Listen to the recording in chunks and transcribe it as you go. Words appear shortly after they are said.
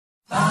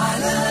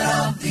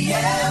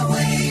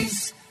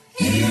airwaves.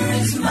 Here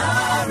is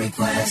my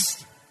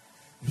request.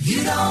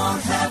 You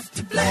don't have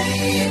to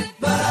play it,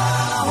 but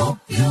I hope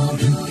you'll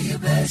do your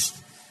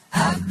best.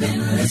 I've been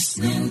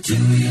listening to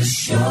your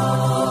show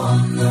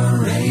on the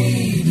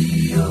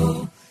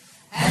radio,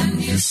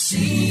 and you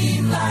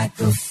seem like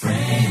a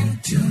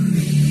friend to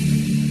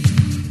me.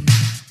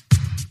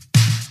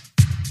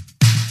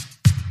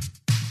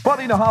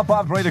 20 to half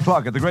past 8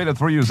 o'clock at the Greater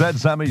 3UZ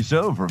Sammy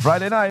Show for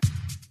Friday night.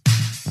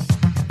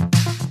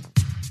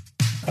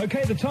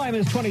 Okay, the time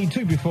is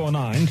 22 before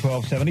 9,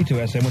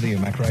 1272 SM with you,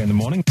 Macrae, in the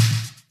morning.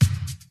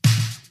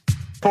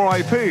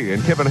 4AP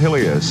and Kevin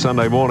Hillier,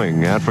 Sunday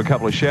morning, out for a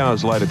couple of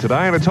showers later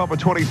today, and a top of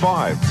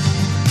 25.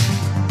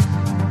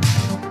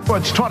 Well,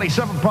 it's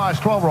 27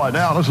 past 12 right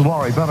now. This is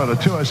Laurie Bennett at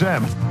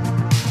 2SM.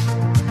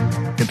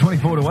 At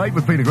 24 to 8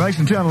 with Peter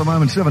Grayson. Town at the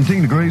moment,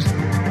 17 degrees.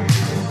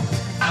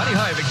 Howdy,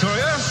 hi,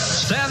 Victoria.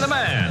 Stan the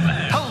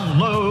man.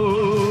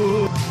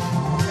 Hello.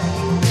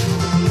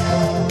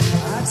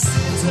 I'd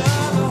sit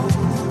alone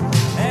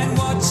and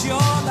watch your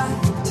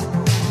light,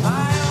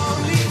 my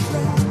only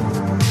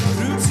friend,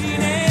 through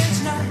teenage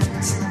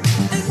nights,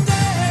 and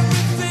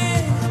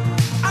everything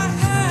I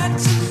had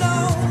to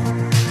know,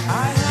 I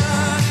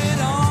heard it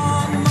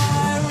on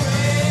my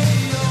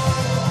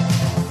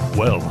radio.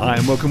 Well, hi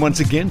and welcome once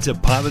again to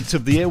Pilots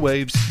of the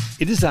Airwaves.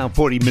 It is our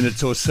 40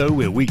 minutes or so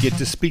where we get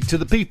to speak to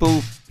the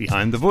people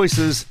behind the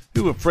voices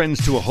who are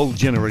friends to a whole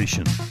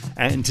generation.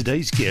 And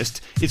today's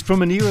guest is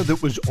from an era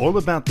that was all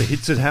about the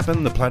hits that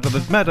happen, the platter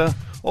that matter,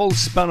 all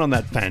spun on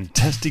that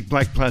fantastic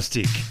black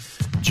plastic.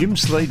 Jim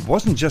Slade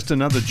wasn't just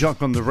another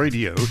jock on the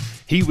radio,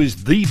 he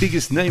was the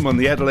biggest name on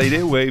the Adelaide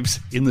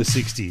airwaves in the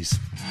 60s.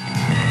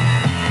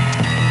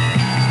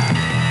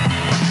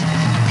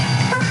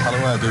 How do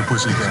I do,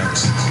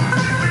 pussycats?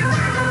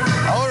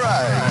 All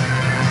right.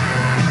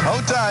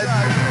 Hold tight.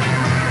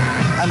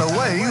 And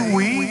away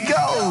we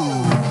go.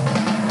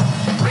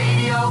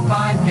 Radio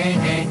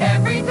 5KA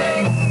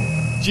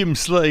everything. Jim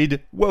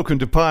Slade, welcome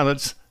to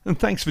Pilots, and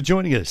thanks for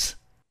joining us.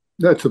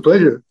 That's a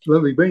pleasure. It's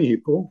lovely being here,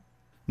 Paul.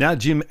 Now,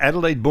 Jim,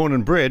 Adelaide born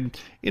and bred,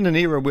 in an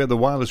era where the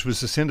wireless was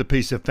the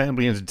centrepiece of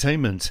family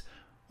entertainment,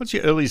 what's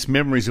your earliest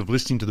memories of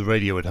listening to the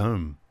radio at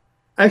home?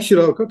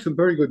 Actually, I've got some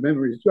very good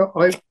memories.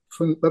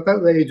 From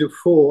about the age of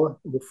 4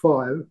 or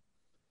 5,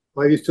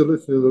 I used to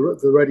listen to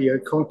the radio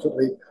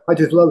constantly. I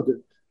just loved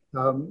it.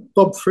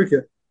 Bob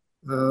Fricker,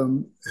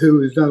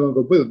 who is no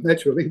longer with us,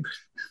 naturally,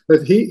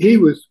 but he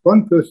was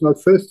one person I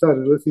first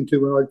started listening to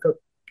when I got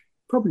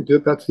probably to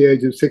about the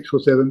age of 6 or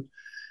 7.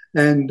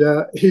 And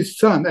his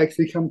son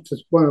actually comes to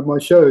one of my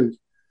shows.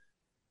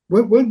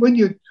 When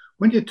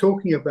you're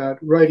talking about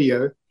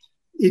radio,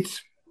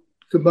 it's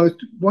the most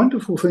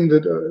wonderful thing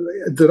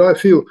that I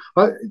feel.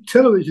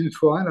 Television is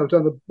fine. I've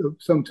done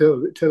some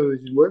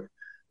television work,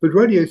 but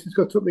radio's just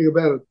got something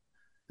about it,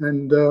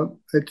 and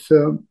it's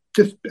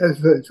just as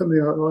I say,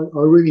 something I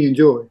really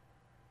enjoy.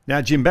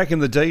 Now, Jim, back in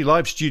the day,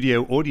 live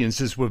studio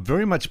audiences were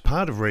very much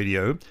part of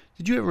radio.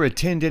 Did you ever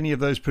attend any of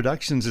those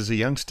productions as a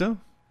youngster?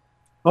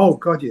 Oh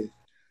God, yes.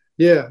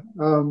 Yeah,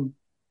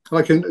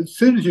 I can. As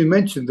soon as you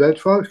mentioned that,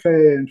 5K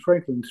and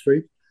Franklin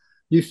Street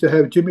used to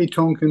have Jimmy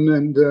Tonkin,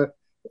 and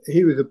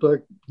he was a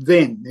bloke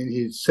then in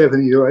his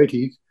 70s or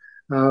 80s.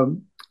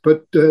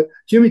 But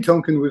Jimmy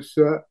Tonkin was.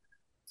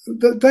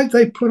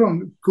 They put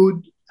on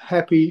good,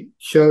 happy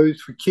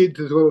shows for kids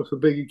as well as for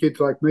bigger kids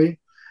like me,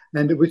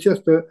 and it was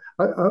just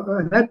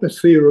an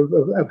atmosphere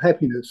of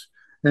happiness.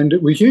 And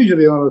it was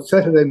usually on a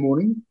Saturday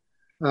morning.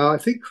 I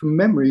think from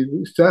memory,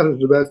 we started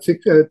at about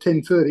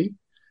 10:30.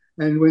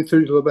 And went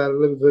through till about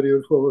 11:30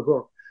 or 12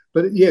 o'clock.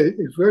 But yeah,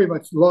 it's very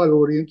much live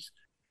audience,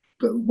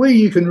 but where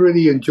you can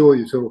really enjoy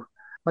yourself.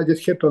 I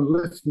just kept on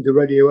listening to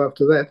radio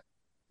after that,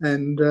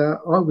 and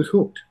I was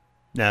hooked.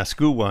 Now,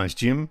 school-wise,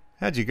 Jim,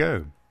 how'd you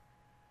go?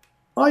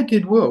 I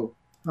did well.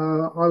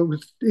 I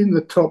was in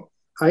the top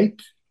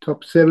 8,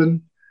 top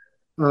 7,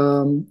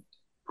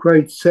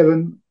 grade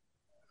 7.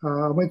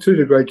 I went through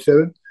to grade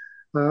 7.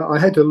 I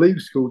had to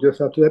leave school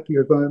just after that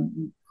because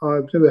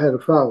I've never had a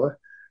father.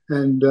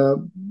 And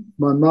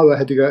my mother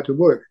had to go out to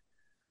work.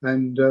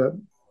 And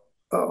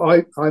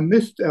I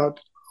missed out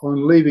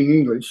on leaving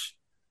English,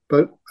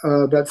 but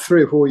about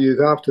 3 or 4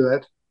 years after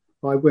that,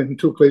 I went and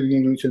took leaving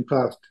English and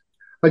passed.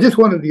 I just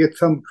wanted to get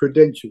some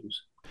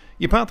credentials.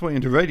 Your pathway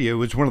into radio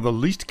was one of the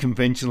least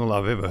conventional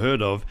I've ever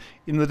heard of,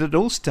 in that it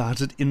all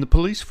started in the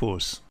police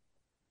force.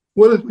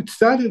 Well, it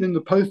started in the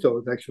post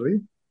office,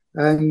 actually.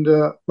 And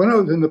when I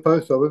was in the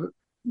post office,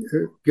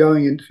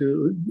 going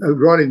into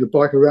riding the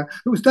bike around.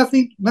 It was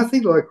nothing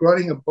like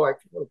riding a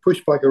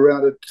push bike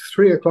around at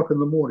 3 o'clock in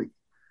the morning.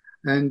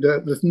 And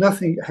there's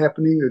nothing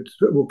happening,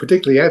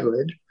 particularly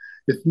Adelaide,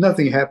 there's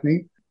nothing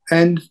happening.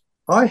 And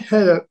I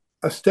had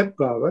a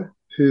stepfather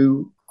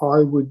who I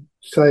would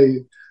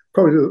say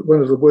probably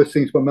one of the worst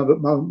things my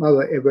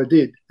mother ever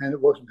did, and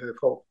it wasn't her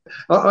fault.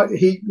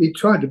 He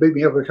tried to beat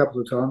me up a couple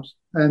of times,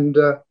 and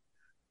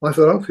I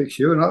thought, I'll fix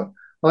you. And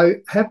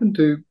I happened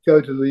to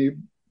go to the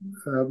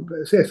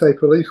SA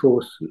police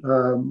force.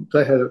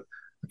 They had a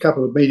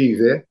couple of meetings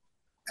there,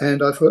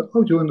 and I thought,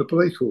 I'll join the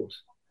police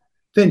force.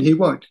 then he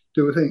won't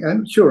do a thing.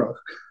 And sure,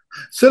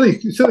 silly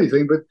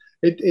thing, but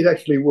it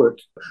actually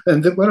worked.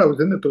 And then when I was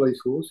in the police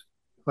force,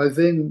 I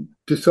then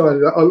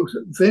decided I was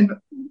then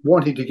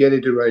wanting to get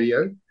into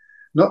radio,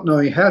 not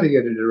knowing how to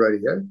get into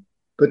radio,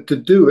 but to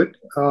do it,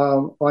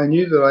 I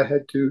knew that I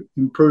had to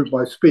improve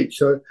my speech.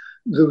 So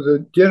there was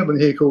a gentleman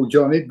here called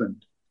John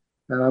Edmund,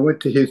 and I went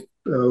to his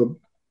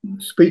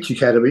speech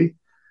academy,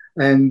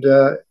 and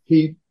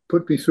he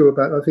put me through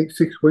about, I think,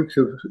 6 weeks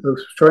of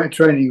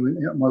training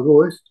my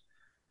voice.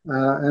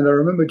 And I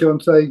remember John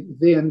saying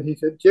then, he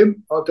said,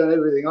 "Jim, I've done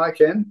everything I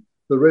can.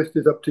 The rest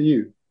is up to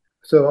you."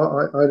 So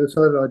I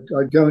decided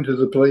I'd go into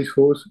the police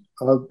force.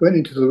 I went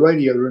into the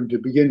radio room to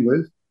begin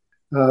with.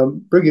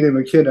 Brigadier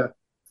McKenna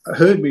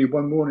heard me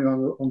one morning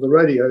on the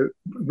radio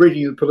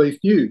reading the police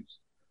news.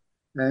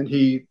 And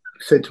he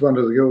said to one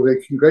of the girls,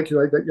 "They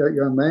congratulate that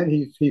young man,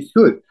 he's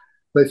good."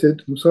 They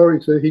said, "I'm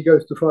sorry, sir, he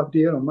goes to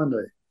 5DN on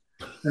Monday."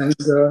 And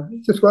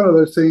just one of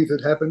those things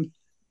that happened.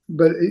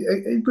 But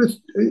it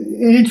was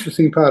an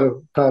interesting part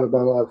of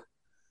my life.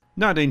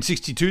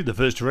 1962, the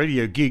first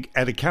radio gig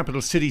at a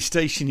capital city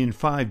station in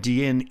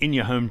 5DN in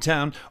your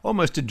hometown.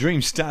 Almost a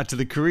dream start to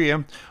the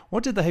career.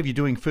 What did they have you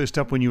doing first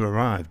up when you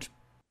arrived?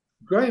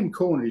 Graham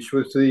Cornish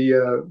was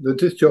the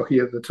disc jockey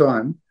at the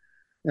time,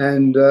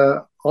 and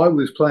I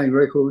was playing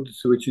records,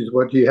 which is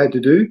what you had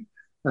to do,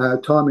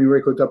 timing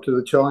records up to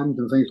the chimes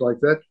and things like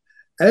that.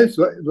 As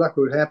luck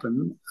would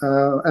happen,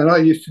 and I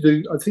used to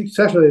do, I think,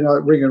 Saturday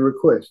night ring and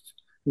request.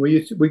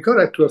 We got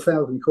up to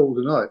 1,000 calls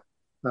a night.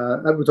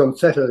 That was on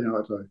Saturday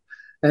night, though.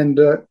 And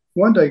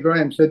one day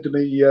Graham said to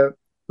me,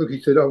 "Look," he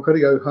said, "I've got to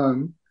go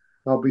home.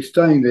 I'll be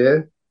staying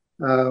there.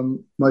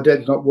 My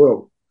dad's not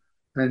well."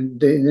 And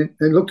then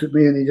he looked at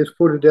me and he just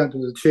put it down to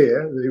the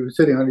chair that he was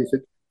sitting on. He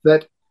said,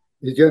 "That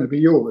is going to be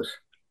yours."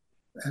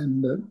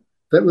 And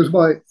that was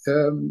my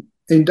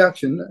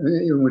introduction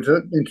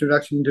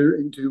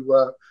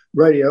into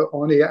radio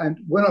on air. And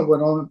when I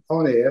went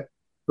on air,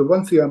 the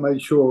one thing I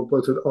made sure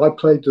was that I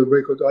played the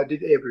records. I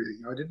did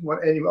everything. I didn't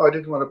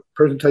want a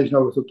presentation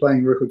officer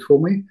playing records for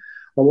me.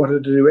 I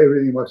wanted to do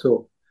everything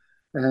myself,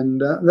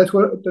 and that's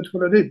what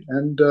I did.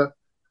 And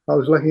I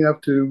was lucky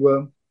enough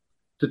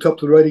to top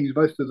the ratings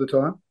most of the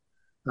time.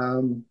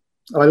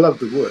 I loved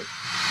the work.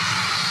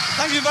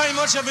 Thank you very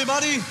much,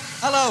 everybody.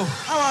 Hello,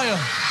 how are you?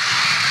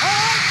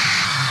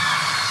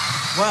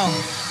 Well,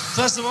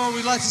 first of all,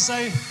 we'd like to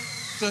say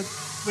that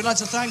we'd like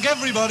to thank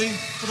everybody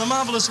for the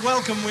marvellous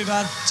welcome we've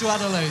had to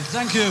Adelaide.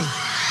 Thank you.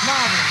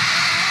 Marvellous.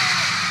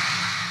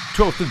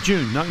 12th of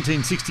June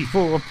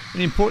 1964,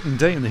 an important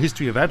day in the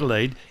history of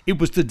Adelaide. It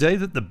was the day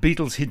that the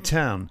Beatles hit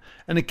town,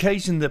 an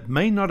occasion that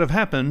may not have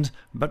happened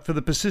but for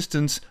the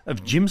persistence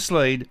of Jim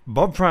Slade,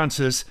 Bob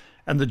Francis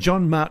and the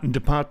John Martin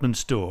department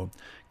store.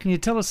 Can you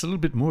tell us a little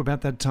bit more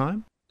about that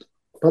time?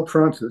 Bob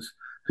Francis,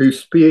 who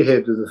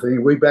spearheaded the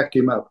thing, we backed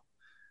him up,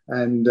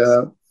 and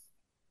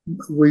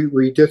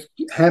we just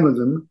hammered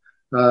them,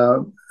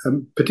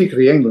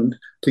 particularly England,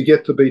 to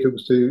get the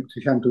Beatles to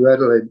come to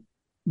Adelaide.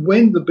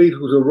 When the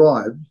Beatles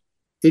arrived,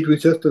 it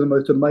was just the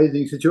most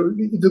amazing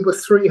situation. There were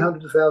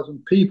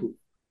 300,000 people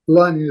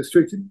lining the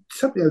streets. It's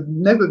something I've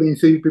never been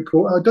seen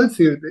before. I don't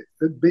think it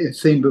had been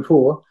seen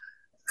before,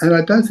 and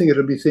I don't think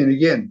it'll be seen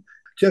again.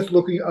 Just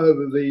looking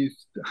over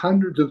these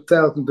hundreds of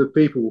thousands of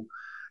people,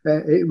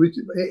 it was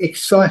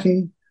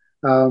exciting.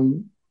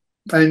 And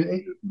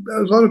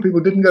a lot of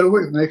people didn't go to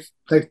work the next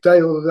day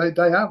or the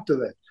day after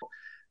that.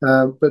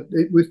 But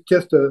it was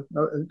just a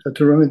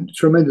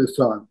tremendous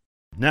time.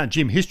 Now,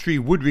 Jim, history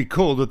would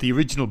recall that the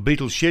original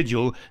Beatles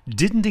schedule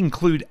didn't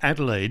include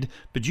Adelaide,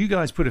 but you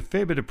guys put a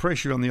fair bit of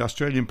pressure on the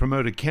Australian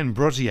promoter Ken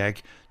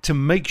Brodziak to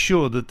make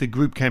sure that the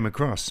group came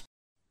across.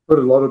 Put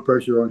a lot of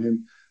pressure on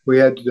him. We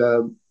had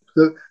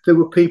there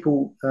were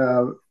people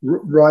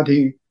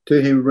writing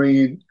to him,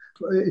 ringing.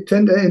 It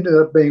ended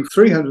up being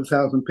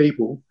 300,000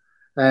 people,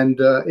 and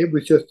it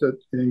was just an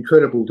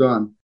incredible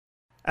time.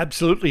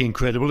 Absolutely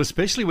incredible,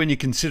 especially when you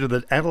consider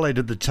that Adelaide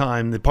at the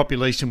time, the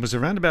population was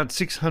around about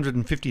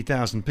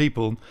 650,000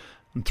 people,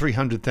 and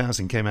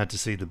 300,000 came out to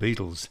see the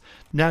Beatles.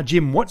 Now,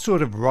 Jim, what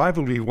sort of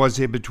rivalry was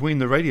there between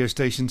the radio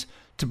stations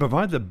to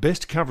provide the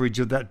best coverage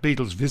of that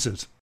Beatles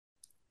visit?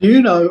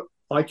 You know,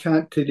 I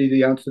can't tell you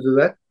the answer to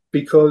that,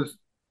 because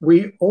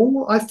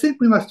I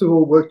think we must have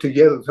all worked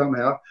together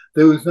somehow.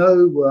 There was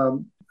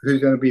no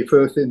who's going to be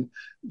first in.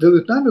 There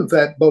was none of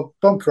that.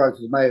 Bob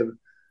Francis may have.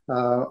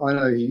 I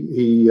know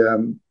he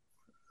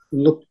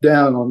looked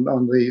down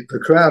on the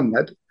crowd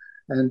net,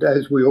 and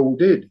as we all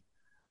did.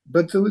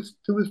 But there was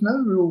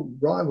no real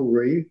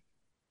rivalry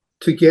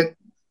to get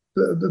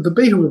the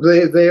Beatles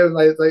there.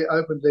 They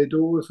opened their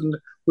doors, and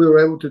we were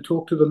able to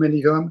talk to them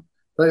anytime.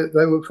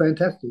 They were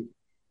fantastic,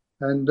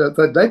 and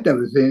they'd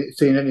never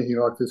seen anything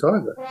like this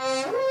either.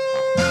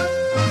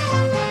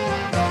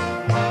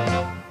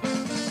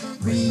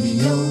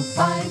 Radio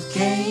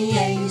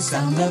 5KA,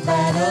 sound of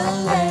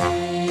Adelaide.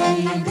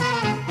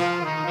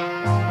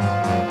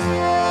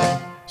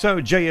 So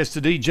JS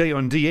to DJ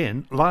on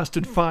DN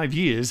lasted 5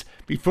 years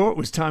before it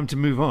was time to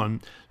move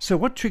on. So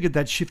what triggered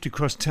that shift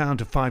across town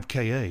to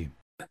 5KA?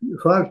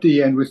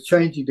 5DN was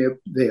changing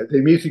their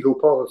musical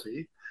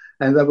policy,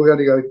 and they were going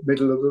to go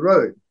middle of the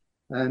road.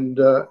 And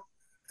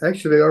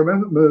actually, I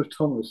remember Merv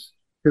Thomas,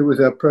 who was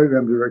our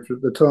program director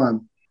at the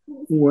time,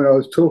 when I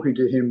was talking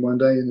to him one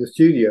day in the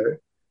studio,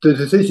 the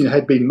decision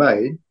had been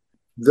made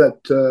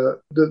that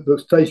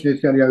the station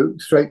is going to go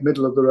straight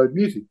middle of the road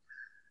music.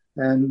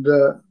 And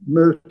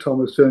Merv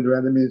Thomas turned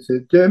around to me and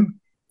said, "Jim,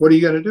 what are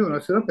you going to do?" And I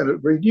said, "I'm going to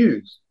read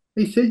news."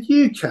 He said,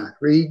 "You can't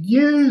read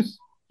news.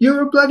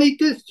 You're a bloody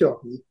disc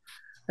jockey."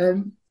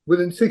 And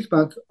within 6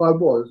 months, I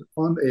was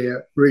on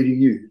air reading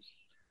news.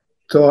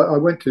 So I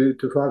went to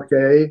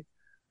 5KA.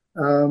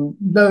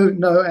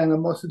 No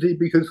animosity,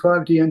 because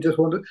 5DN just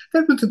wanted,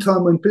 that was the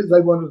time when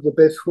they wanted the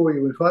best for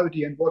you, and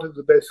 5DN wanted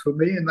the best for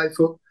me, and they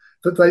thought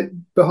that they,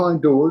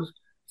 behind doors,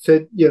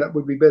 said, yeah, it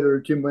would be better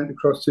if Jim went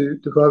across to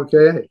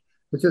 5KA.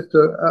 It's just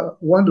a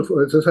wonderful,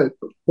 as I say, it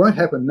won't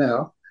happen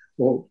now,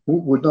 or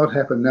would not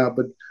happen now,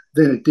 but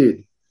then it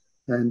did,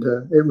 and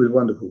it was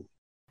wonderful.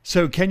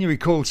 So can you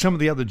recall some of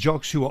the other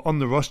jocks who were on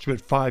the roster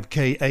at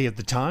 5KA at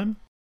the time?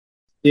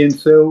 Ian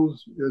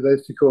Sells, they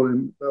used to call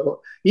him.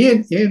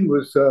 Ian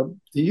was,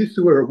 he used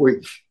to wear a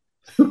wig.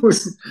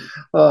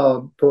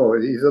 Oh,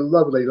 boy, he's a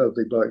lovely,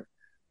 lovely bloke.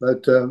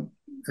 But,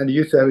 and he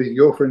used to have his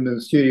girlfriend in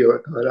the studio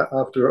at night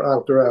after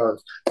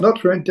hours. Not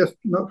for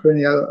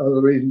any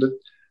other reason, but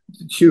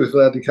she was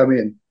allowed to come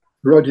in.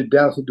 Roger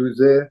Dowsett was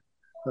there.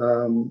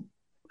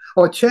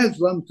 Chaz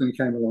Lumsden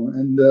came along,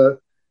 and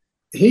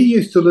he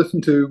used to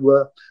listen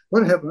to,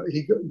 what happened,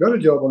 he got a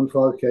job on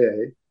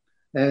 5KA,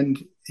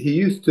 and he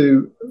used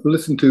to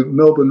listen to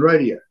Melbourne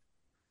radio,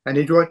 and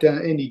he'd write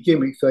down any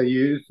gimmicks they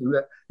used,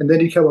 and then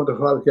he'd come on to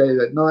 5K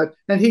that night,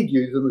 and he'd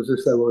use them as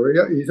if they were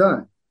his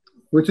own,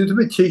 which is a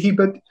bit cheeky,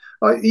 but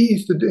he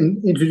used to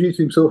introduce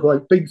himself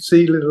like Big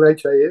C, little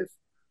HAS.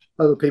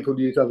 Other people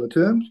use other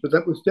terms, but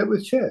that was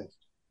Chaz.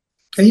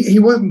 He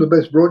wasn't the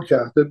best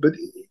broadcaster, but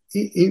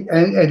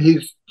and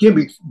his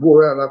gimmicks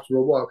wore out after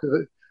a while.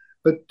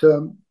 But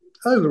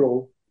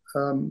overall,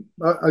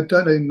 I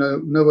don't even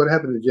know what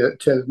happened to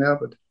Chaz now,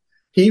 but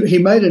he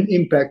made an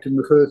impact in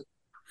the first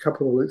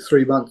couple of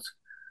 3 months,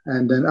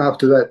 and then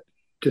after that,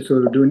 just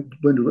sort of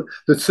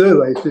the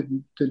surveys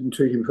didn't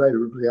treat him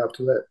favourably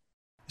after that.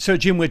 So,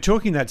 Jim, we're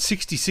talking that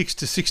 66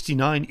 to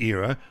 69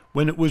 era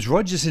when it was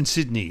Rogers in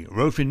Sydney,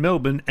 Rofe in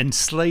Melbourne and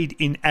Slade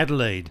in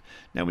Adelaide.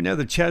 Now, we know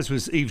that Chaz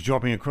was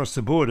eavesdropping across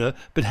the border,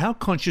 but how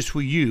conscious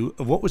were you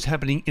of what was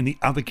happening in the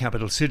other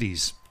capital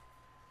cities?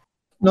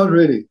 Not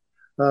really.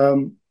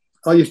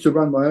 I used to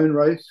run my own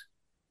race.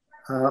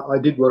 I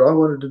did what I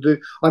wanted to do.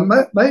 I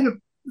made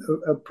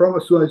a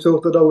promise to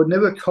myself that I would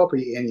never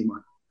copy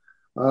anyone.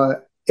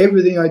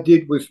 Everything I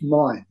did was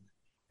mine,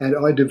 and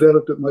I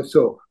developed it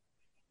myself.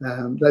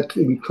 That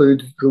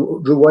includes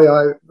the way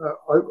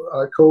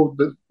I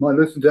called my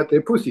listeners out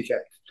there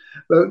pussycats.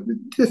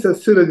 Just a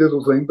silly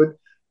little thing, but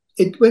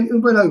it went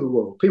over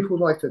well. People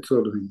like that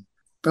sort of thing.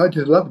 I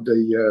just loved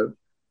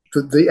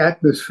the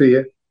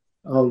atmosphere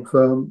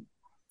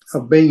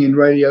of being in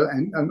radio,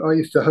 and I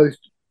used to host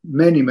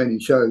many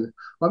shows.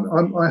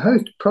 I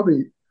host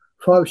probably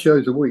 5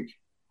 shows a week.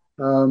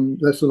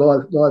 That's a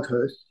live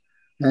host,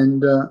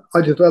 and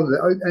I just love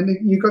that.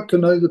 And you got to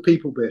know the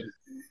people better.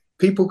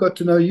 People got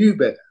to know you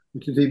better,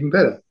 which is even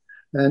better.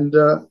 And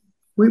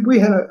we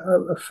had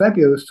a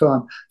fabulous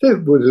time. There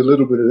was a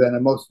little bit of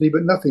animosity,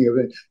 but nothing of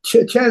it.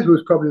 Chaz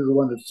was probably the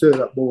one that stirred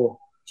up more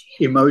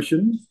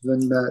emotion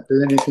than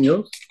anything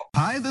else.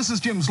 Hi, this is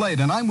Jim Slade,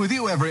 and I'm with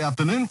you every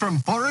afternoon from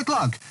 4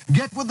 o'clock.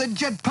 Get with the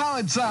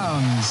jet-powered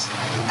sounds.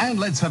 And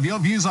let's have your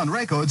views on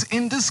records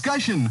in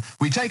discussion.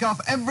 We take off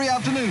every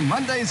afternoon,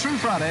 Monday through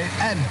Friday,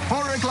 at 4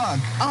 o'clock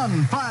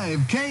on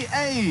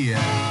 5KA.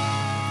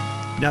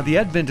 Now, the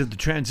advent of the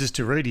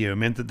transistor radio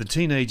meant that the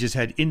teenagers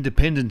had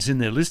independence in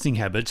their listening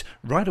habits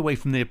right away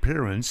from their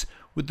parents,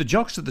 with the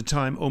jocks at the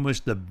time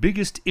almost the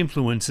biggest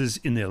influences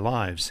in their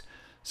lives.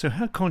 So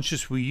how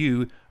conscious were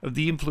you of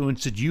the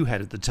influence that you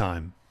had at the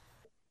time?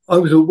 I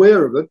was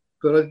aware of it,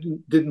 but I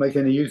didn't make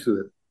any use of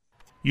it.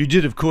 You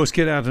did, of course,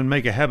 get out and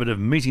make a habit of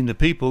meeting the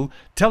people.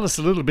 Tell us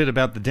a little bit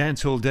about the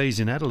dance hall days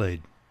in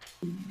Adelaide.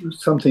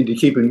 Something to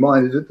keep in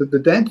mind is that the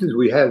dances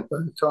we had at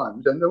those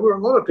times, and there were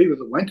a lot of people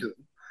that went to them,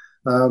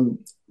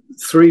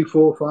 300,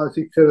 400, 500,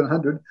 600,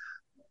 700,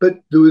 but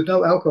there was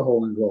no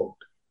alcohol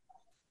involved.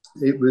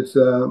 It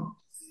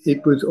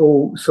was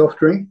all soft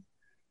drink,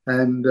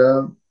 and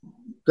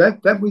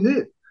that was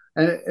it.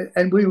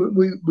 And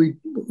we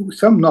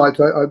some nights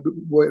I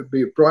would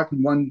be at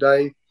Brighton one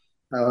day,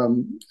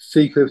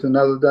 Seacliff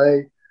another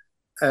day,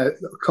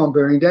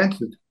 comparing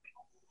dances.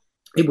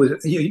 It was,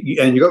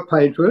 and you got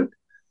paid for it.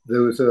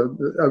 There was a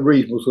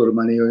reasonable sort of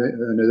money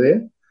earner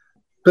there,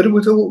 but it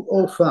was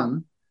all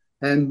fun,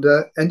 and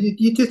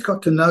you just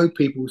got to know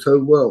people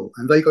so well,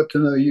 and they got to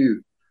know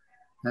you,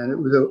 and it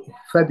was a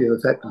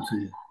fabulous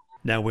atmosphere.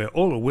 Now, we're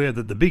all aware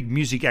that the big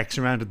music acts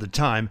around at the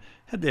time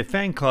had their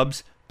fan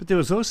clubs, but there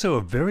was also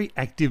a very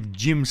active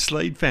Jim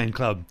Slade fan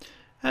club.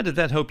 How did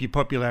that help your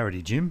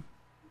popularity, Jim?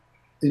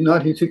 In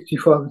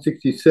 1965 and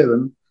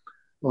 67,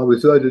 I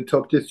was voted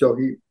top disc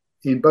jockey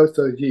in both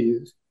those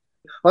years,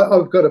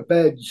 I've got a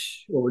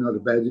badge, or not a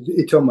badge,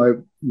 it's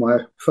on my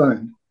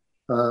phone,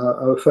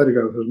 a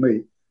photograph of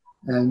me.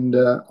 And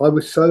I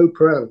was so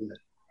proud of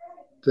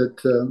that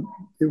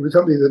it was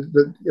something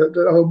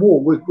that I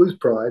wore was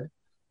pride.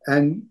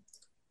 And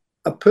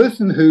a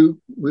person who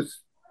was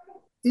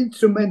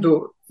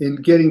instrumental in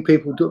getting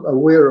people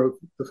aware of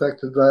the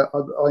fact that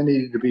I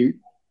needed to be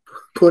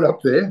put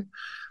up there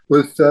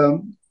was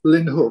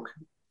Lynn Hook.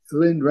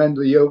 Lynn ran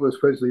the Elvis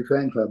Presley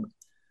fan club,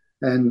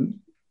 and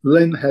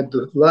Lynn had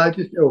the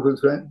largest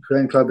Elvis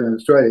fan club in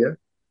Australia,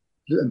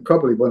 and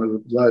probably one of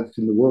the largest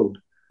in the world.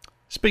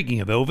 Speaking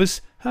of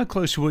Elvis, how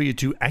close were you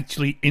to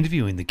actually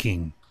interviewing the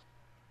King?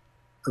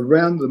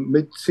 Around the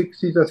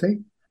mid-60s, I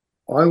think.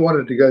 I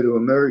wanted to go to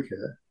America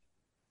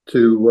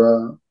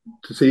to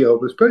see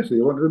Elvis Presley.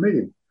 I wanted to meet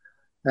him.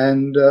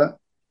 And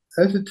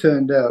as it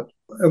turned out,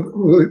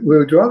 we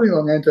were driving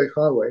along Anzac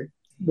Highway.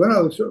 When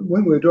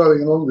we were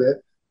driving along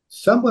there,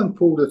 someone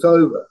pulled us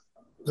over.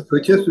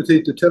 We just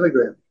received a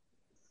telegram.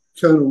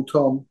 Colonel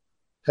Tom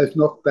has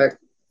knocked back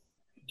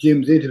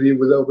Jim's interview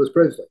with Elvis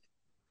Presley.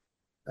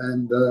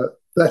 And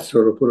that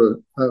sort of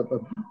put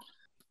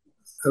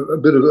a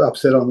bit of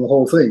upset on the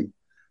whole thing.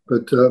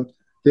 But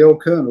the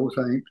old colonel was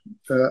saying,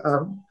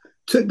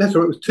 that's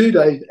right, it was 2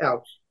 days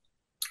out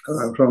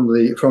from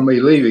me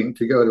leaving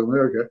to go to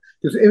America,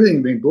 because everything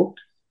had been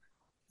booked.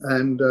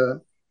 And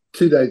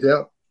 2 days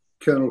out,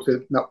 Colonel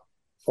said, no,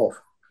 off,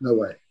 no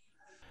way.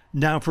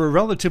 Now, for a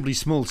relatively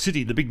small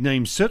city, the big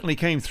names certainly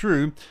came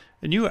through,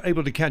 and you were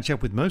able to catch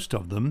up with most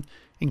of them,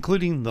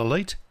 including the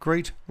late,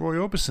 great Roy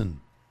Orbison.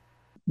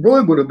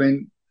 Roy would have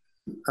been,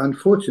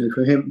 unfortunately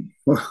for him,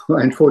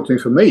 unfortunately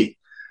for me,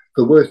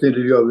 the worst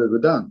interview I've ever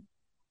done,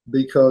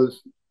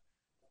 because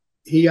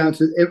he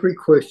answered every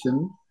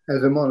question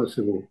as a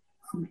monosyllable.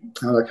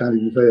 And I can't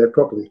even say that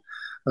properly.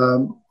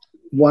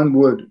 One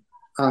word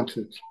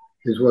answers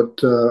is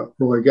what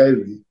Roy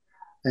gave me.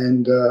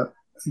 And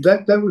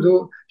that was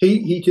all.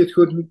 He just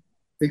couldn't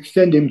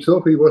extend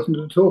himself. He wasn't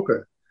a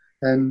talker.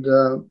 And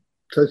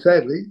so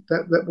sadly,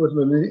 that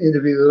wasn't an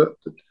interview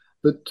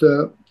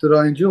that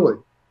I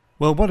enjoyed.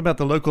 Well, what about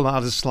the local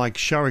artists like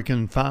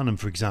Shuriken Farnham,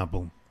 for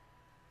example?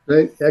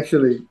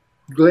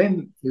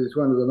 Glenn is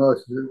one of the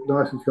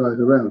nicest guys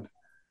around.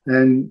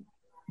 And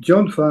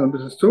John Farnham,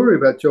 there's a story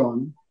about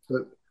John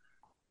that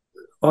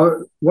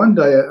one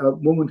day a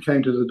woman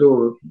came to the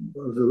door of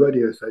the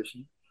radio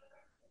station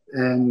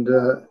and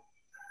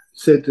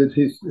said that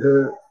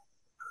her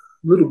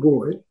little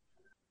boy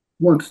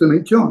wants to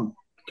meet John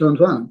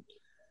Farnham.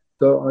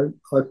 So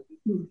I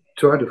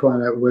tried to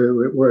find out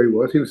where he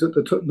was. He was at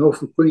the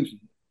north of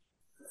Queensland.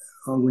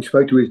 We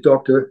spoke to his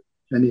doctor,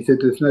 and he said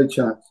there's no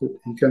chance that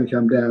he's going to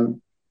come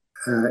down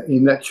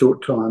in that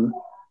short time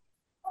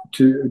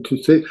to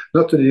see.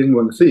 Not that he didn't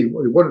want to see. He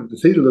wanted to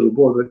see the little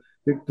boy,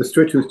 but the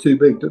stretch was too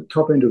big. The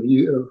top end of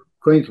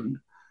Queensland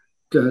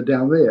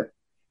down there,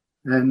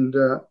 and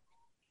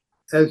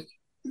as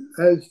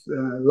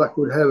luck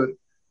would have it,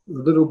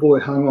 the little boy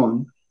hung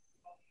on,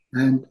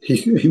 and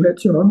he met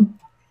John.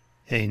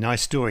 Hey,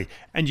 nice story.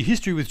 And your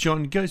history with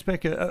John goes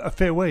back a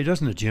fair way,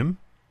 doesn't it, Jim?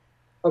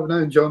 I've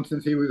known John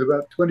since he was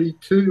about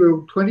 22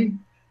 or 20,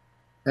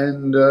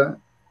 and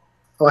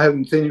I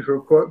haven't seen him for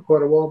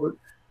quite a while, but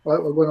I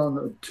went on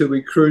a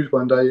 2-week cruise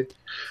one day,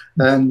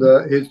 and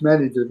his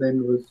manager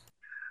then was,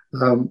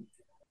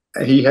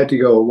 he had to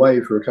go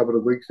away for a couple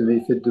of weeks, and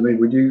he said to me,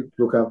 would you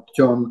look up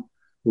John?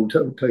 We'll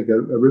take a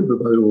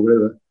riverboat or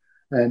whatever,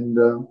 and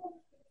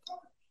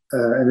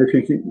if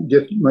you can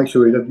just make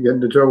sure he doesn't get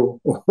into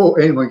trouble, or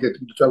anyone gets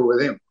into trouble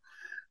with him.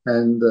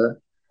 And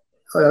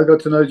I got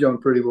to know John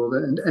pretty well,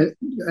 and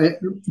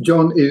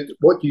John is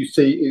what you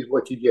see is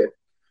what you get.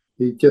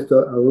 He's just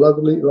a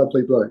lovely,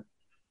 lovely bloke,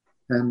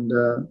 and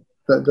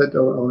that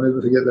I'll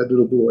never forget that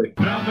little boy.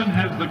 Melbourne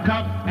has the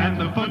cup and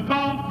the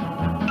football.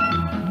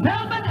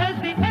 Melbourne has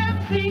the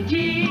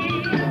MCG.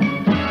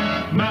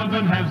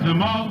 Melbourne has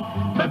them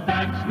all, but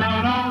that's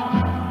not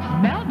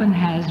all. Melbourne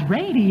has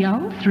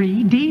Radio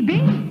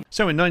 3DB.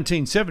 So in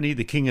 1970,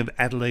 the king of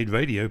Adelaide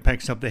radio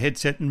packs up the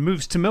headset and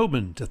moves to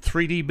Melbourne to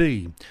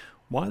 3DB.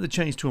 Why the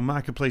change to a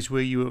marketplace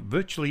where you were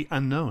virtually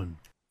unknown?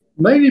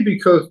 Mainly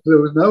because there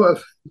was no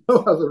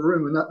other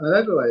room in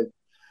Adelaide.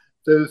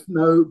 There was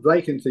no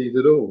vacancies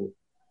at all.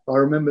 I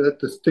remember that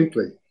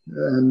distinctly.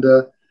 And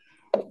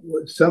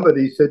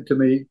somebody said to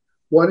me,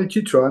 why don't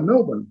you try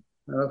Melbourne?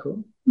 And I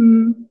thought,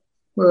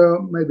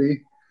 well,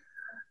 maybe.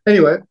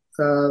 Anyway,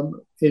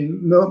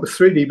 in Melbourne,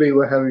 3DB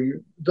were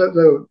having,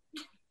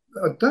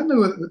 I don't know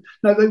whether,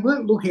 no, they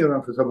weren't looking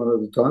around for someone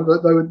at the time.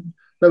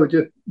 I was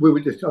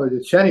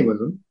just chatting with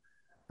them.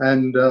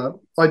 And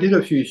I did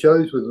a few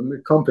shows with them,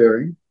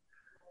 comparing,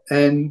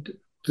 and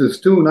there's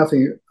still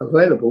nothing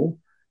available.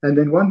 And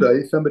then one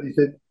day somebody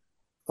said,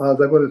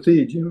 they want to see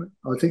you, Jim.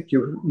 I think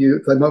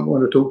they might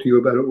want to talk to you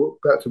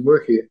about some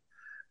work here.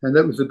 And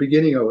that was the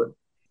beginning of it.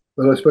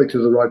 But I spoke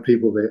to the right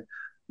people there.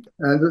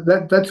 And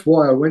that's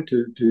why I went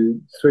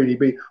to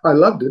 3DB. I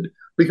loved it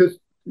because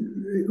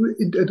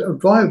it's a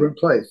vibrant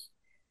place.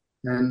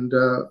 And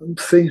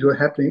things were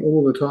happening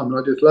all the time, and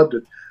I just loved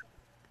it.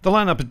 The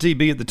lineup at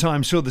DB at the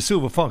time saw the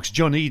Silver Fox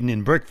John Eden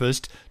in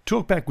breakfast,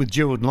 talk back with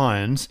Gerald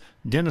Lyons,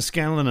 Dennis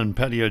Scanlon and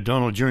Paddy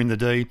O'Donnell during the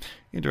day,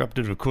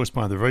 interrupted of course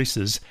by the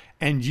races,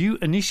 and you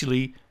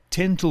initially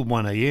 10 till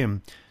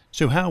 1am.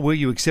 So how were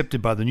you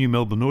accepted by the new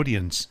Melbourne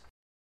audience?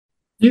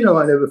 I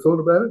never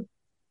thought about it.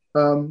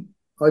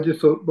 I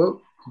just thought,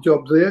 well, the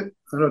job's there,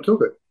 and I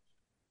took it.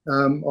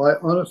 I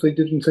honestly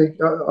didn't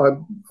think. I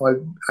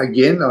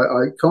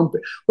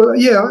compared. Well,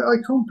 yeah, I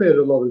compared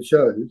a lot of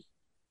shows,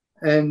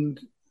 and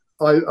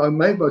I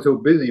made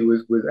myself busy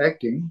with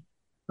acting.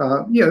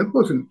 It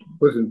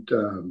wasn't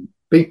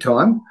big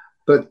time,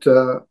 but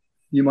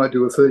you might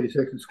do a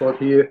 30-second spot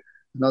here,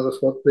 another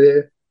spot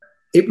there.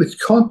 It was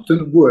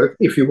constant work.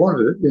 If you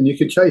wanted it, then you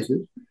could chase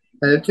it,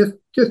 and it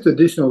just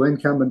additional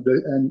income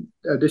and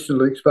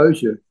additional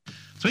exposure.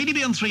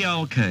 3DB and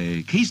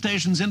 3RK, key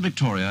stations in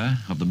Victoria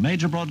of the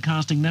major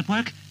broadcasting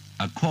network,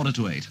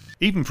 7:45.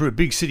 Even for a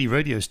big city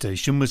radio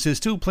station, was there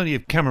still plenty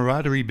of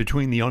camaraderie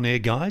between the on-air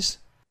guys?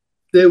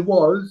 There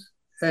was,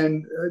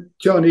 and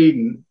John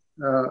Eden,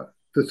 the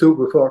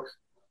Silver Fox,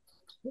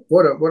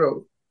 what a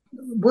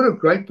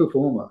great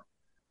performer.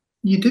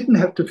 You didn't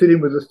have to fit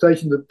in with the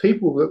station. The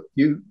people that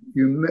you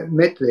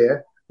met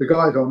there, the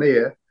guys on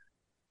air,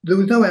 there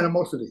was no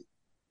animosity.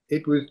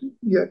 It was,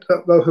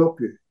 they'll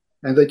help you,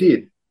 and they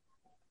did.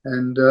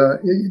 And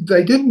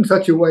they did in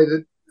such a way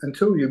that,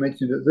 until you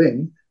mentioned it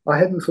then, I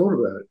hadn't thought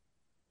about it.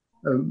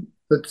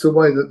 That's the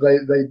way that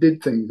they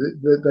did things.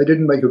 They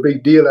didn't make a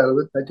big deal out of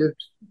it. They just,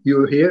 you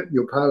were here,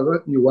 you're part of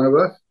it, you're one of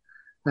us.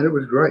 And it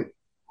was great.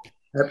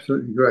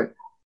 Absolutely great.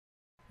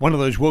 One of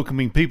those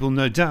welcoming people,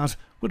 no doubt,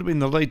 would have been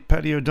the late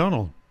Paddy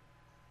O'Donnell.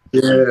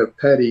 Yeah,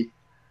 Paddy.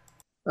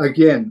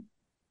 Again,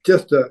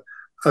 just a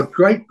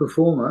great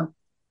performer.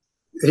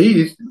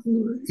 He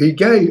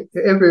gave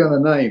everyone a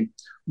name.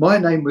 My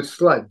name was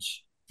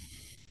Sludge,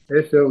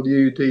 Sludge.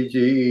 You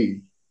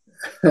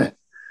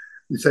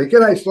say,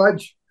 "G'day,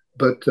 Sludge,"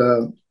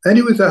 and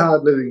he was a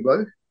hard-living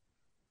bloke,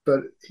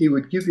 but he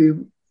would give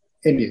you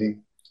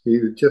anything. He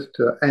was just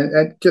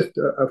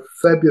a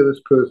fabulous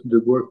person to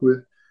work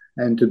with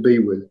and to be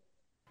with.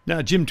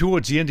 Now, Jim,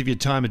 towards the end of your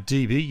time at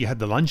DB, you had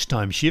the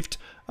lunchtime shift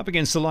up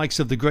against the likes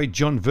of the great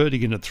John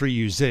Vertigan at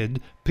 3UZ,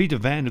 Peter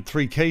Van at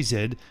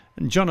 3KZ,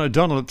 and John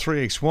O'Donnell at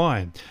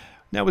 3XY.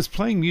 Now, was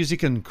playing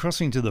music and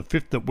crossing to the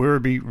fifth at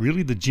Werribee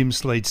really the Jim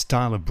Slade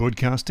style of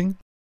broadcasting?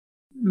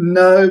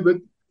 No, but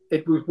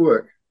it was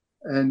work.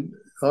 And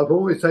I've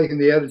always taken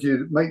the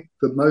attitude, make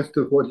the most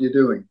of what you're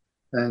doing.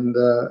 And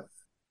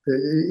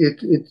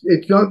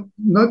it's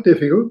not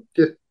difficult,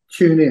 just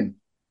tune in.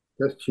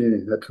 Just tune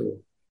in, that's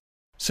all.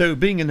 So,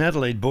 being an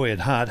Adelaide boy at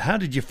heart, how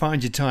did you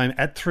find your time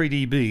at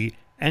 3DB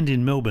and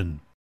in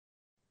Melbourne?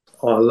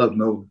 Oh, I love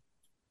Melbourne.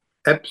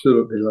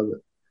 Absolutely love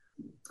it.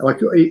 Like,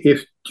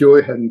 if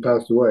Joy hadn't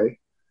passed away,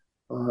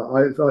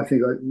 I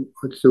think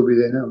I'd still be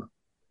there now.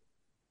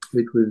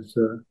 It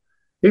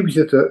was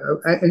just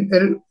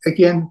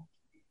again,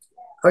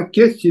 I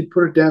guess you'd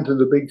put it down to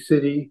the big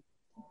city.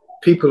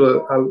 People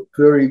are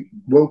very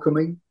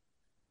welcoming,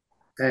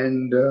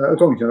 and as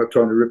long as you're not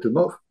trying to rip them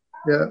off,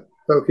 yeah,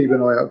 they'll keep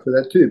an eye out for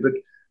that too. But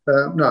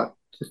no,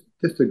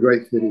 just a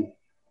great city.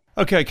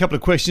 Okay, a couple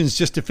of questions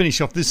just to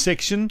finish off this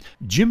section.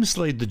 Jim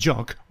Slade the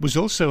Jock was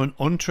also an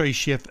entree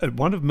chef at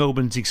one of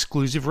Melbourne's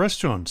exclusive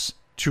restaurants.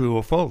 True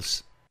or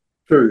false?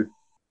 True.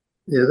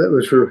 Yeah, that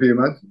was for a few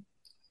months.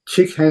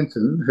 Chick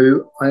Hansen,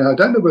 who I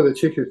don't know whether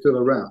Chick is still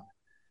around.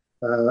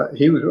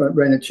 He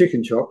ran a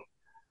chicken shop,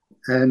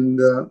 and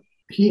I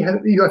think he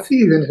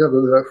ended up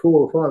with about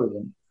 4 or 5 of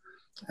them.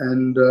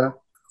 And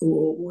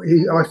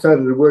I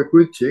started to work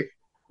with Chick,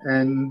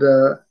 and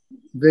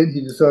then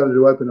he decided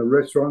to open a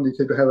restaurant. He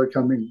said to have her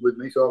come in with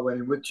me, so I went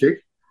in with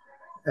Chick,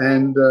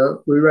 and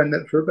we ran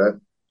that for about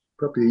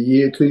probably a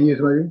year, 2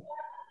 years maybe.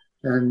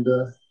 And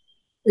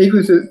it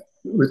was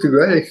a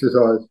great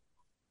exercise.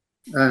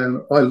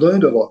 I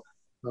learned a lot.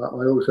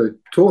 I also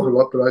taught a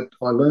lot, but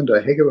I learned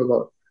a heck of a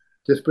lot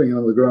just being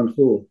on the ground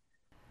floor.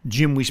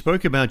 Jim, we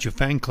spoke about your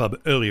fan club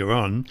earlier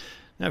on.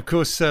 Now, of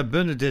course,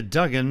 Bernadette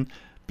Duggan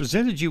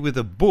presented you with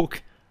a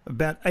book,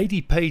 about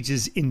 80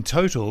 pages in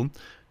total,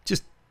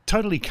 just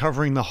totally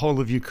covering the whole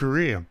of your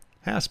career.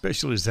 How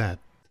special is that?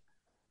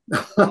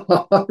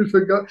 I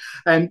forgot.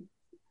 And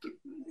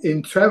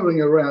in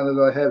travelling around as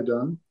I have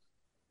done,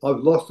 I've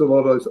lost a lot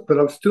of those, but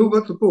I've still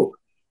got the book.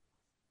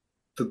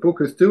 The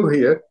book is still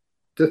here,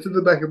 just at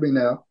the back of me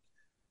now.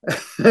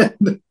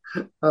 And,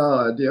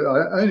 oh dear,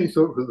 I only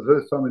saw it for the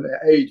first time in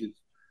ages,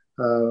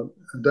 a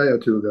day or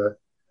two ago.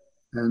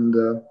 And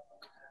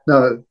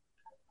no,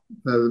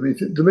 there's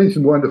been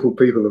some wonderful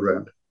people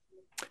around.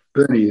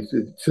 Bernie is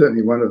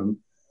certainly one of them.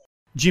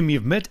 Jim,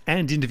 you've met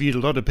and interviewed a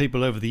lot of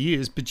people over the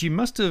years, but you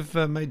must have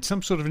made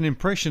some sort of an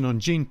impression on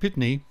Gene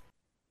Pitney.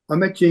 I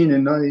met Gene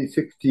in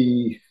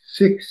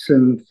 1966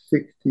 and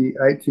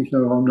 68.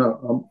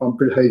 I'm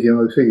pretty hazy on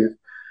those figures.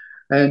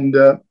 And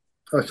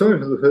I saw him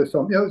for the first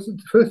time. Yeah, the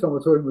first time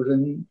I saw him was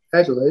in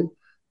Adelaide.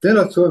 Then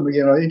I saw him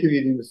again. I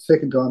interviewed him the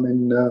second time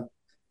in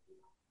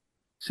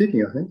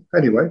Sydney, I think.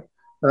 Anyway,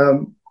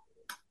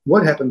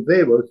 what happened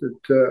there was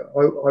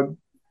that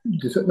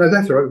no,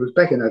 that's all right. It was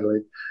back in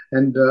Adelaide.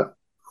 And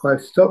I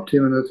stopped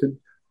him and I said,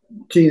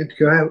 gee,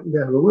 can I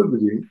have a word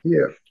with you?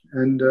 Yeah.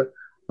 And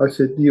I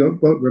said, you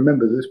won't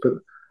remember this, but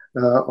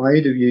I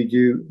interviewed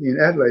you in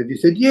Adelaide. He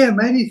said, yeah,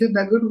 man, he's in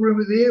that little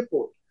room at the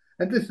airport.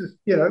 And this is,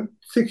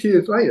 6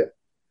 years later.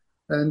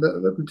 And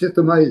that was just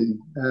amazing.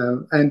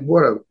 And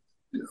what a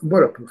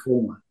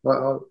performer.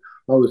 I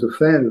was a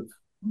fan of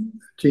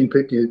Gene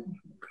Pitney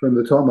from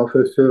the time I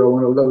first heard I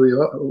Want to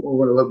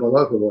Love My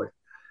Life Away.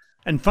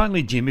 And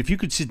finally, Jim, if you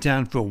could sit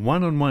down for a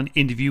one-on-one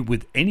interview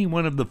with any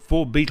one of the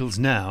four Beatles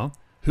now,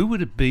 who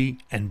would it be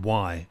and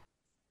why?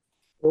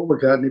 Paul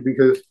McCartney,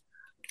 because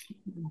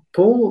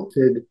Paul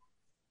said,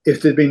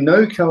 if there'd been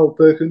no Carl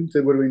Perkins,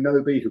 there would have been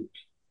no Beatles.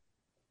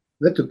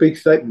 That's a big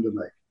statement to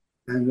make.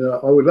 And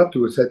I would love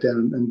to have sat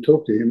down and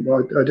talked to him.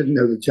 I didn't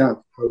have the chance.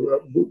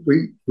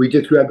 We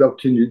just grabbed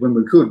opportunities when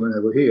we could, when they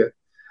were here.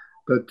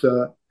 But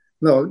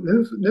no,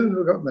 never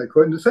forgotten that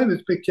quote. And the same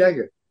as Mick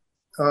Jagger.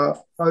 I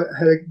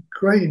had a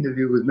great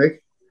interview with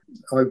Mick.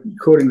 I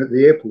caught him at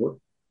the airport.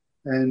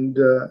 And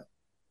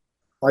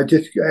I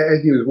just,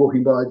 as he was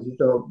walking by, I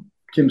said, oh,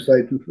 Jim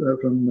Slade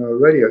from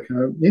radio, can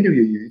I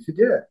interview you? He said,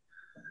 yeah.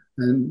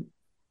 And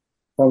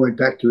I went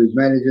back to his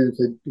manager and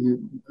said,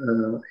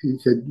 he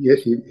said,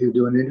 yes, he'll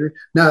do an interview.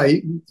 No,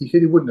 he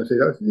said he wouldn't have said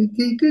that.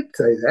 He did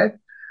say that.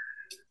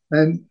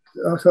 And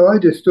so I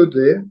just stood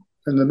there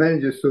and the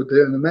manager stood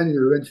there and the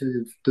manager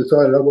eventually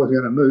decided I wasn't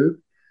going to move.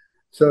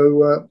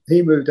 So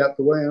he moved out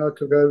the way and I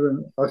took over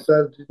and I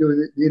started to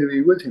do the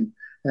interview with him.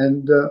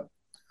 And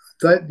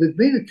there'd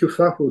been a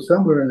kerfuffle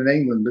somewhere in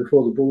England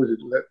before the boys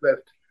had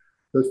left,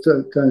 the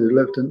Stones had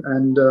left.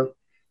 And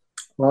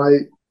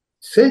I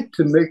said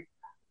to Mick,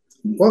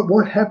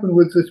 what happened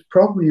with this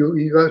problem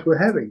you guys were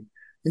having?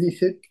 And he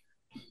said,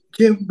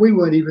 Jim, we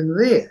weren't even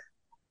there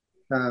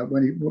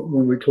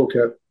when we talked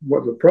about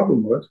what the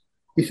problem was.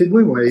 He said,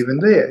 we weren't even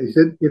there. He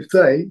said, if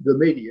they, the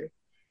media,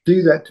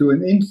 do that to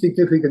an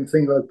insignificant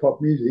thing like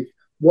pop music,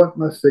 what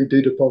must they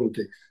do to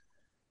politics?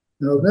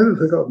 And I've never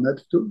forgotten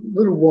that. It's a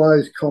little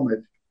wise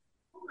comment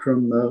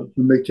from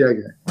Mick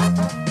Jagger.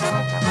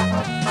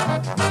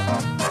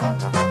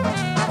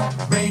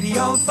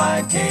 Radio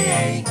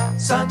 5KA,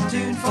 sun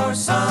tuned for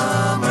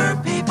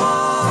summer people.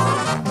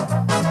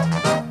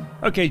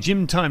 Okay,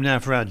 Jim, time now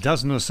for our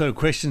dozen or so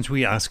questions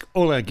we ask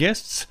all our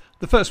guests.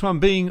 The first one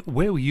being,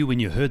 where were you when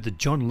you heard that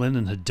John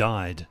Lennon had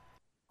died?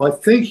 I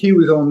think I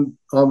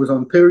was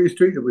on Perry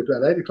Street. It was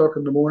about 8 o'clock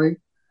in the morning.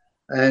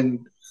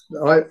 And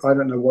I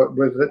don't know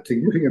whether that's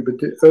significant, but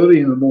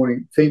early in the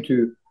morning seemed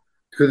to,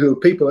 because there were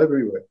people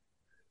everywhere.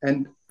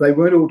 And they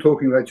weren't all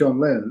talking about John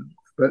Lennon,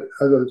 but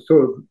as I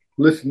sort of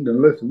listened,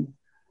 there's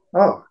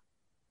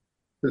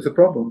a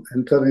problem.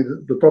 And suddenly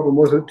the problem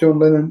was that John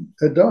Lennon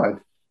had died.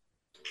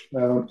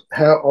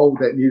 How old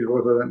that news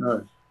was, I don't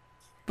know.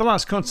 The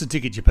last concert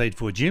ticket you paid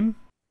for, Jim?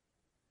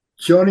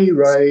 Johnny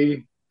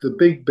Ray, the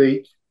Big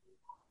Beat,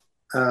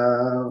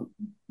 near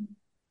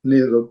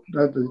the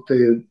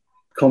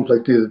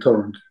complex near the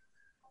Torrent.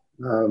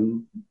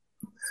 And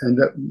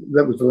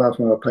that was the last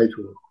one I paid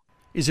for.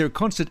 Is there a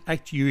concert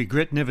act you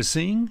regret never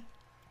seeing?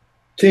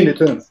 Tina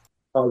Turner.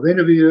 I've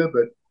interviewed her,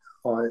 but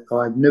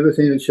I've never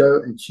seen a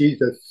show, and she's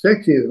the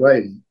sexiest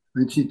lady,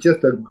 and she's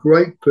just a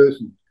great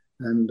person.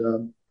 And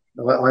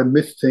I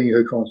missed seeing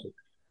her concert.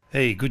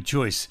 Hey, good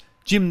choice.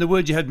 Jim, the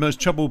word you had most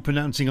trouble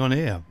pronouncing on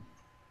air?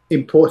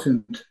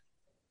 Important.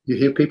 You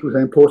hear people say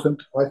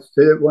important. I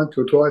said it once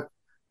or twice,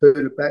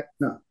 heard it back.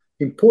 No,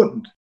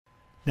 important.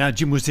 Now,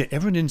 Jim, was there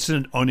ever an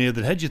incident on air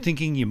that had you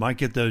thinking you might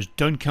get those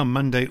Don't Come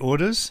Monday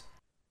orders?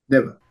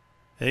 Never.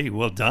 Hey,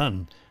 well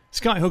done.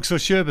 Skyhooks or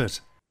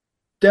sherbet?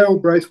 Daryl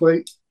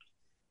Braithwaite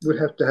would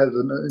have to have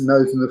the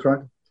nose in the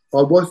front.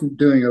 I wasn't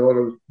doing a lot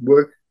of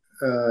work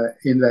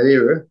in that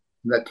era,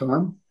 that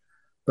time,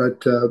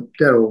 but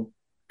Daryl,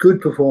 good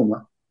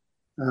performer,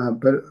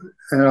 and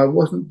I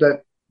wasn't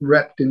that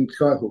wrapped in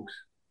Skyhooks,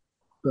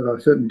 but I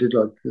certainly did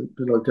like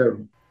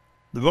Daryl.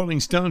 The Rolling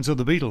Stones or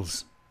the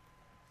Beatles?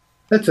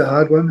 That's a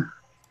hard one,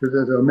 because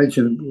as I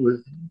mentioned,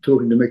 with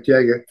talking to Mick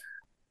Jagger,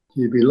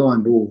 you'd be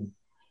lying ball.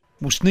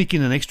 We'll sneak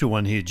in an extra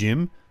one here,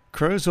 Jim.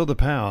 Crows or the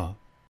Power?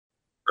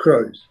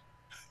 Crows.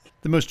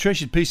 The most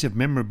treasured piece of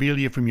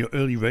memorabilia from your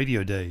early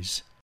radio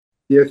days?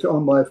 Yes,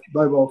 on my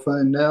mobile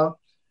phone now,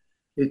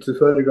 it's a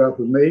photograph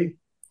of me.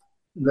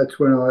 That's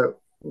when I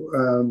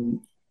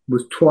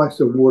was twice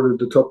awarded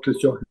the top disc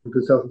jockey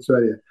for South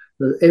Australia.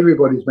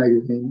 Everybody's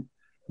Magazine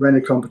ran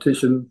a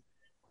competition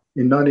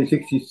in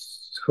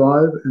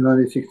 1965 and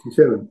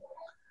 1967,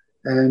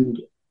 and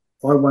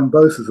I won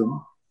both of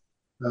them,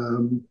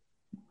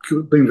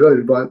 being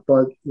voted by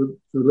the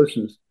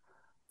listeners,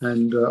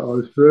 and I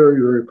was very,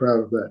 very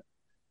proud of that.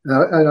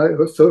 And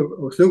I've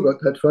still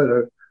got that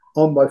photo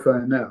on my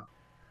phone now.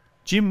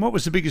 Jim, what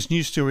was the biggest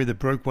news story that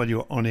broke while you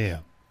were on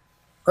air?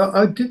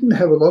 I didn't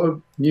have a lot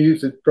of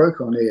news that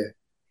broke on air.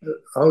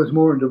 I was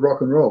more into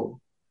rock and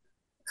roll.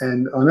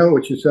 And I know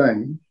what you're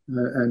saying,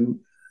 and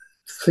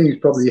things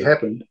probably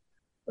happened.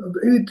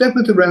 It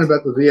happened around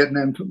about the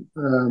Vietnam time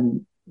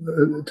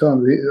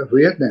of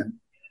Vietnam.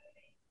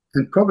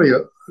 And probably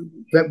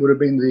that would have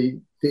been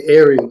the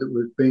area that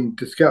was being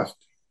discussed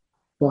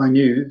by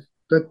news.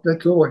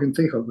 That's all I can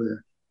think of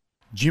there.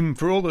 Jim,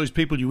 for all those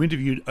people you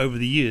interviewed over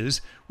the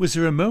years, was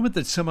there a moment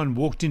that someone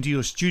walked into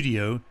your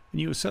studio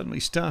and you were suddenly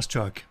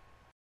starstruck?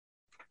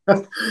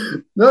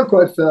 Not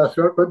quite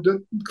starstruck, but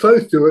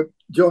close to it.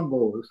 John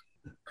was.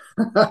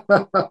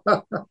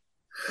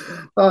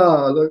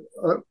 Look,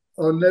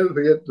 I'll never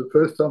forget the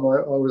first time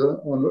I was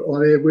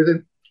on air with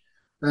him,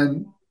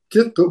 and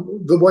just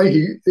the way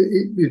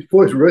his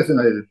voice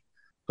resonated.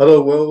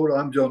 Hello world,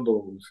 I'm John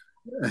Laws.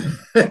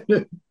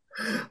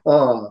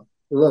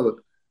 Love it.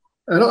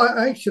 And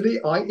I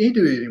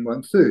interviewed him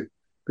once too,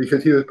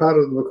 because he was part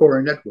of the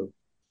Macquarie Network.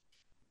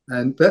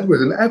 And that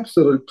was an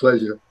absolute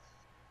pleasure.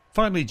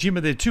 Finally, Jim,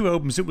 are there two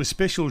albums that were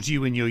special to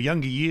you in your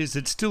younger years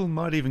that still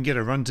might even get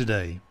a run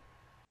today?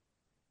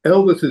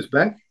 Elvis is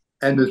Back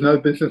and There's No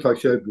Business Like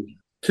Show Business.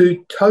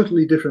 Two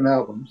totally different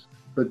albums,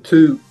 but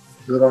two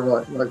that I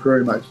like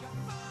very much.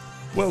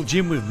 Well,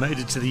 Jim, we've made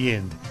it to the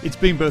end. It's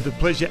been both a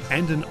pleasure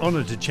and an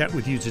honour to chat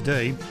with you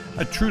today,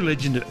 a true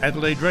legend of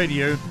Adelaide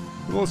radio,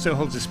 who also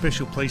holds a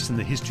special place in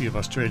the history of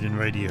Australian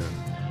radio.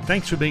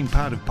 Thanks for being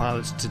part of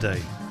Pilots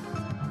today.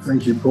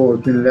 Thank you, Paul.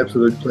 It's been an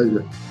absolute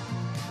pleasure.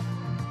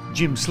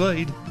 Jim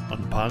Slade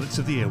on Pilots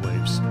of the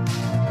Airwaves.